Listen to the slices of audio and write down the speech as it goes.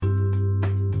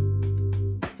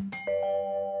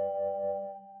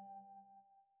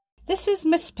This is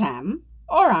Miss Pam,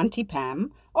 or Auntie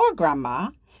Pam, or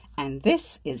Grandma, and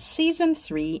this is Season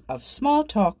 3 of Small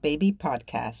Talk Baby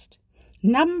Podcast.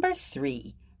 Number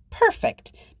 3,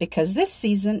 perfect, because this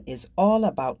season is all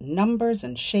about numbers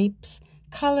and shapes,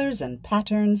 colors and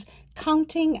patterns,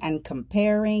 counting and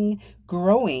comparing,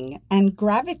 growing and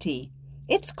gravity.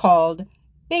 It's called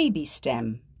Baby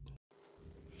STEM.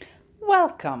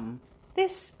 Welcome.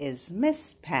 This is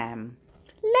Miss Pam.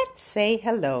 Let's say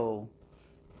hello.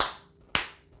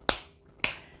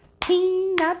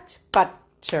 Peanut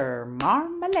butter,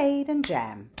 marmalade and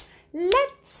jam.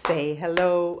 Let's say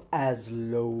hello as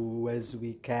low as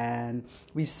we can.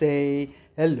 We say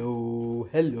hello,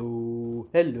 hello,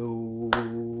 hello.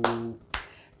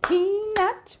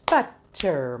 Peanut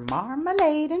butter,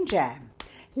 marmalade and jam.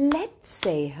 Let's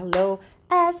say hello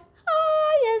as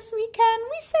high as we can.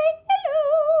 We say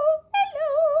hello,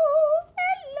 hello,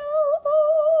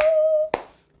 hello.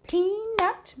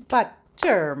 Peanut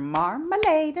butter,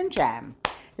 marmalade and jam.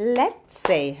 Let's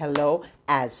say hello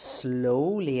as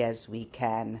slowly as we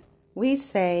can. We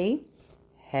say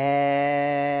hello.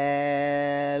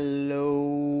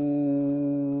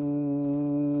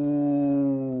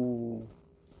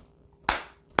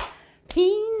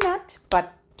 Peanut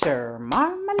butter,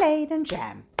 marmalade and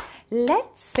jam.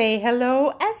 Let's say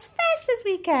hello as fast as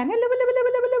we can. Hello, hello, hello,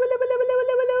 hello, hello, hello, hello,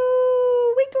 hello,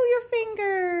 hello. Wiggle your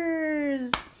fingers.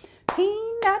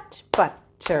 Peanut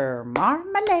butter,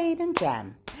 marmalade and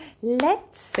jam.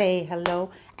 Let's say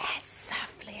hello as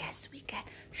softly as we can.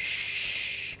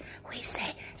 Shh. We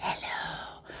say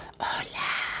hello,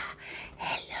 hola,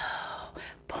 hello,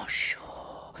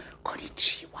 bonjour,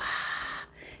 konnichiwa,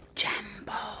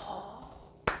 jambo.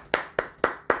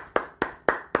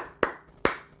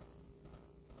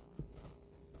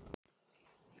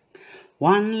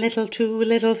 One little, two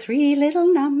little, three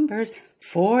little numbers,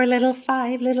 4 little,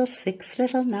 5 little, 6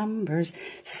 little numbers,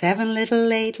 7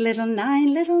 little, 8 little,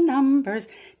 9 little numbers,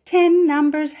 10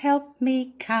 numbers help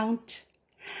me count.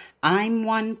 I'm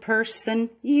one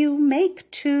person, you make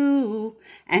 2,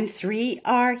 and 3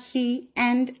 are he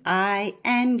and I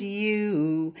and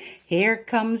you. Here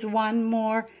comes one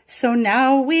more, so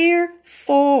now we're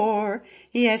 4.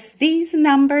 Yes, these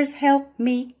numbers help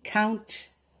me count.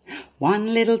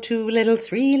 1 little, 2 little,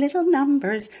 3 little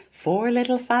numbers, 4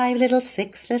 little, 5 little,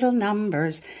 6 little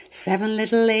numbers, 7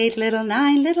 little, 8 little,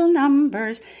 9 little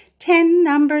numbers, 10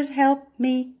 numbers help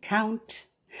me count.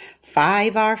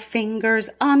 5 are fingers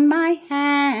on my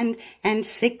hand, and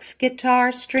 6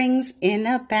 guitar strings in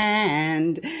a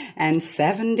band, and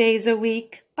 7 days a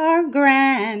week are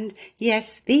grand.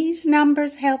 Yes, these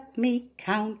numbers help me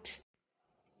count.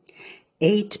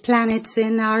 8 planets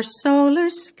in our solar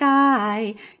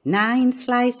sky, 9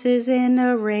 slices in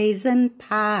a raisin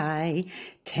pie,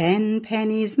 10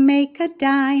 pennies make a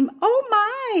dime, oh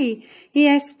my!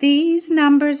 Yes, these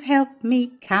numbers help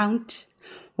me count.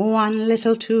 1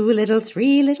 little, 2 little,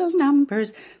 3 little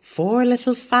numbers, 4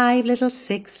 little, 5 little,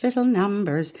 6 little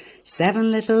numbers,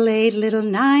 7 little, 8 little,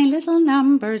 9 little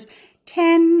numbers,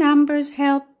 10 numbers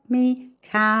help me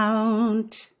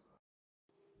count.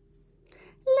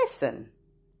 Listen.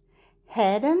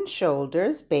 Head and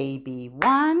shoulders, baby.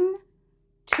 1,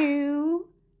 2,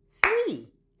 3.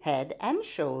 Head and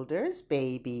shoulders,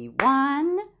 baby.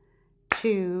 1,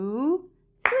 2,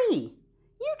 3.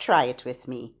 You try it with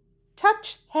me.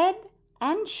 Touch head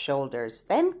and shoulders,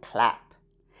 then clap.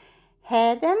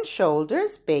 Head and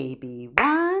shoulders, baby.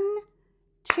 1,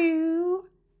 2,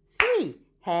 3.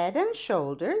 Head and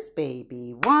shoulders,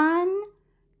 baby. 1,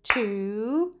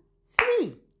 2,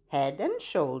 3. Head and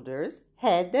shoulders,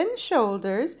 head and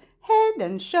shoulders, head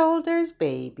and shoulders,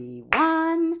 baby.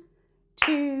 1,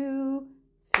 2,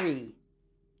 3.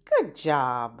 Good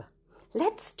job.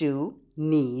 Let's do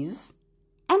knees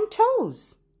and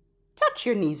toes. Touch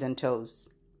your knees and toes.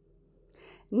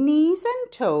 Knees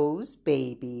and toes,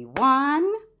 baby.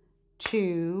 1,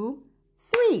 2,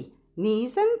 3.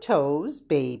 Knees and toes,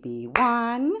 baby.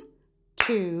 1,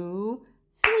 2,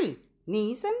 3.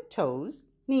 Knees and toes,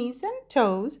 knees and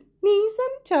toes, knees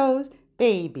and toes,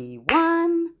 baby.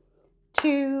 1,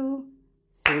 2,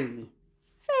 3.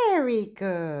 Very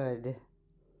good.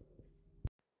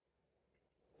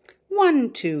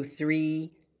 1, 2,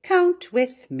 3. Count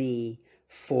with me.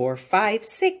 4, 5,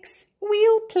 6.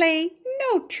 We'll play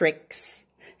no tricks.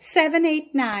 7,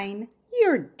 8, 9.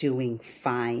 You're doing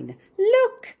fine.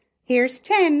 Look, here's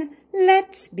 10.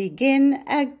 Let's begin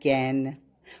again.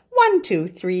 1, 2,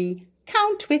 3.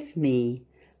 Count with me.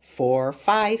 4,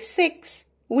 5, 6.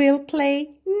 We'll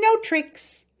play no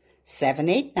tricks. 7,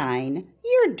 8, 9.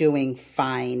 You're doing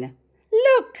fine.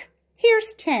 Look,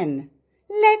 here's 10.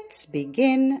 Let's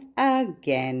begin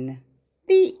again.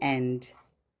 The end.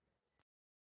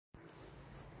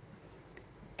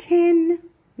 10,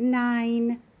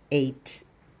 9, 8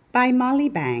 by Molly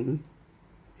Bang.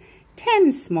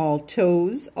 10 small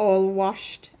toes all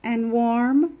washed and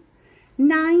warm,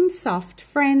 9 soft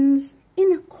friends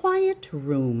in a quiet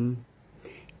room,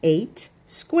 8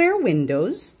 square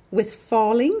windows with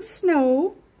falling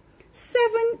snow,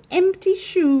 7 empty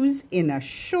shoes in a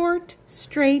short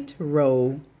straight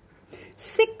row,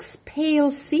 6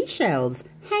 pale seashells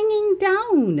hanging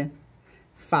down,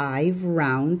 5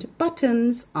 round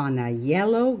buttons on a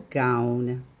yellow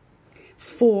gown,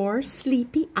 4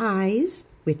 sleepy eyes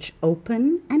which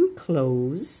open and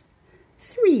close,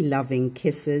 3 loving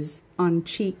kisses on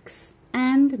cheeks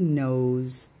and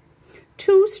nose,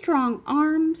 2 strong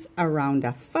arms around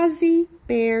a fuzzy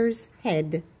bear's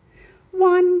head,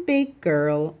 1 big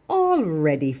girl all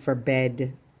ready for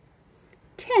bed.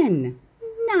 10,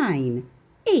 9,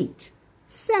 8,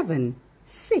 7,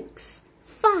 6,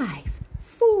 5,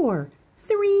 4,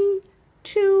 3,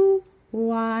 2,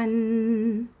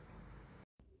 1.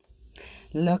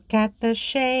 Look at the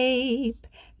shape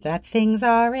that things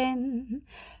are in.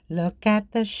 Look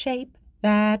at the shape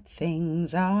that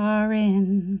things are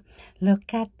in.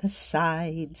 Look at the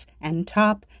sides and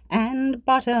top and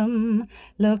bottom.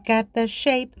 Look at the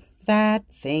shape that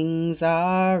things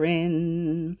are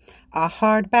in. A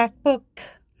hardback book,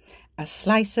 a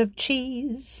slice of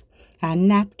cheese, a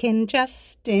napkin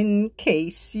just in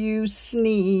case you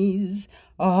sneeze.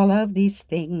 All of these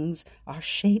things are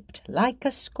shaped like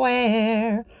a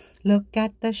square. Look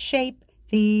at the shape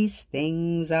these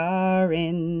things are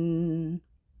in.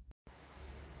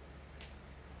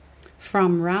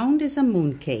 From Round is a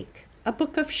Mooncake, a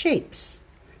Book of Shapes,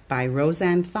 by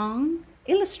Roseanne Thong,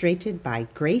 illustrated by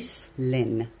Grace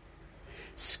Lynn.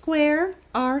 Square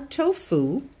are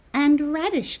tofu and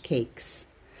radish cakes.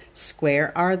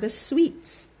 Square are the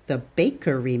sweets the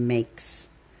bakery makes.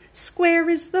 Square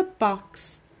is the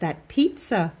box that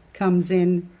pizza comes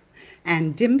in,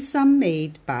 and dim sum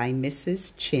made by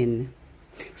Mrs. Chin.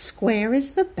 Square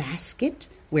is the basket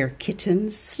where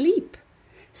kittens sleep.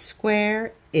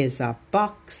 Square is a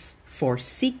box for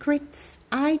secrets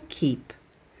I keep.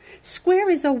 Square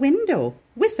is a window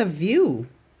with a view.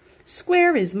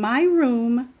 Square is my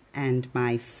room and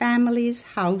my family's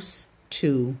house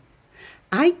too.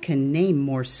 I can name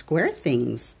more square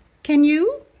things. Can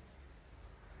you?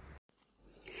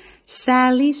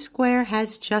 Sally Square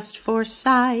has just 4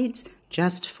 sides,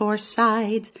 just 4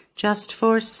 sides, just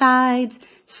 4 sides.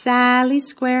 Sally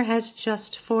Square has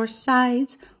just 4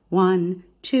 sides. 1,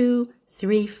 2,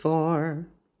 3, 4.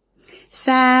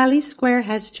 Sally Square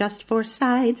has just 4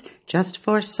 sides, just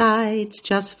 4 sides,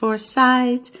 just 4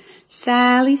 sides.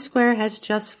 Sally Square has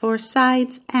just 4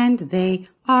 sides, and they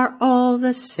are all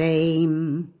the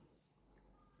same.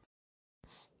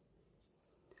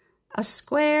 A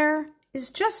square is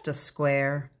just a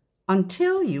square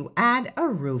until you add a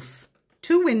roof,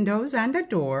 2 windows and a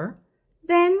door.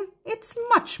 Then it's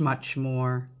much, much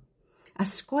more. A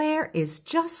square is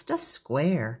just a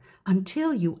square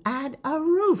until you add a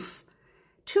roof,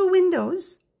 2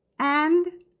 windows and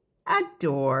a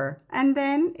door, and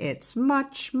then it's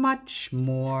much, much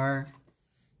more.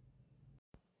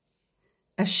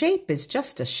 A shape is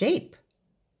just a shape,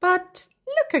 but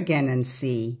look again and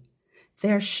see.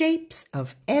 They're shapes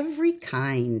of every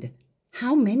kind.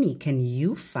 How many can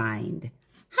you find?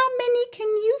 How many can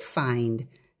you find?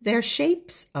 They're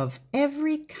shapes of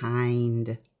every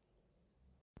kind.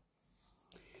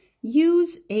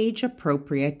 Use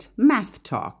age-appropriate math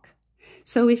talk.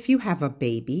 So if you have a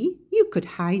baby, you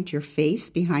could hide your face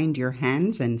behind your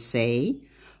hands and say,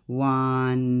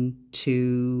 1,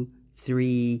 2,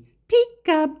 3,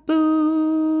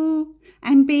 peekaboo.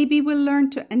 And baby will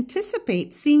learn to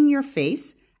anticipate seeing your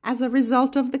face as a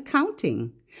result of the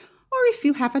counting. Or if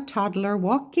you have a toddler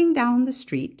walking down the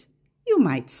street, you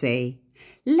might say,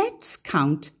 let's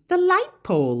count the light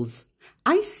poles.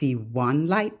 I see 1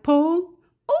 light pole.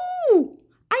 Oh,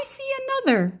 I see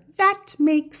another. That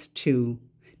makes 2.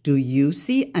 Do you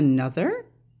see another?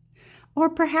 Or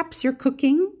perhaps you're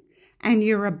cooking and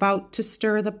you're about to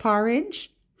stir the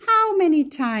porridge. How many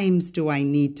times do I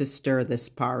need to stir this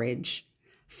porridge?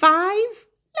 5?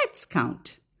 Let's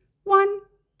count. 1,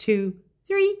 2,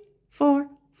 3, 4,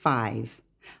 5.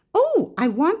 Oh, I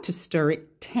want to stir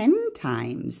it 10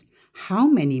 times. How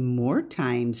many more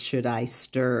times should I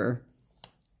stir?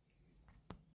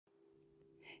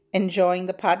 Enjoying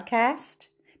the podcast?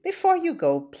 Before you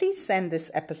go, please send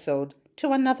this episode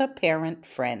to another parent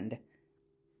friend.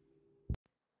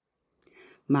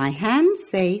 My hands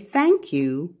say thank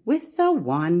you with the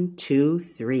 1, 2,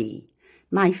 3.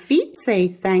 My feet say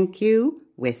thank you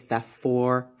with the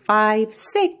 4, 5,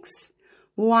 6.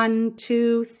 1,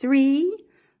 2, 3,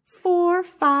 4,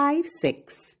 5,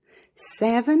 6,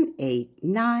 7, 8,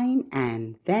 9,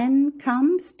 and then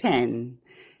comes 10.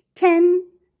 10,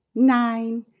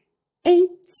 9, 8,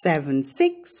 7,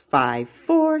 6, 5,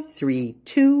 4, 3,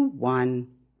 2, 1.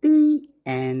 The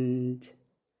end.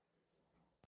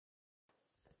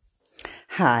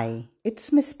 Hi,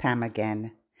 it's Miss Pam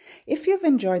again. If you've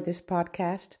enjoyed this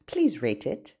podcast, please rate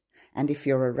it. And if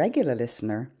you're a regular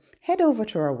listener, head over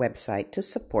to our website to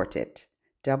support it,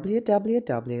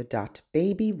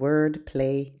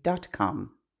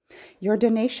 www.babywordplay.com. Your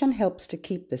donation helps to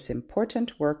keep this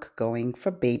important work going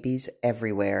for babies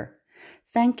everywhere.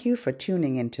 Thank you for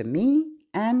tuning in to me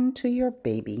and to your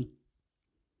baby.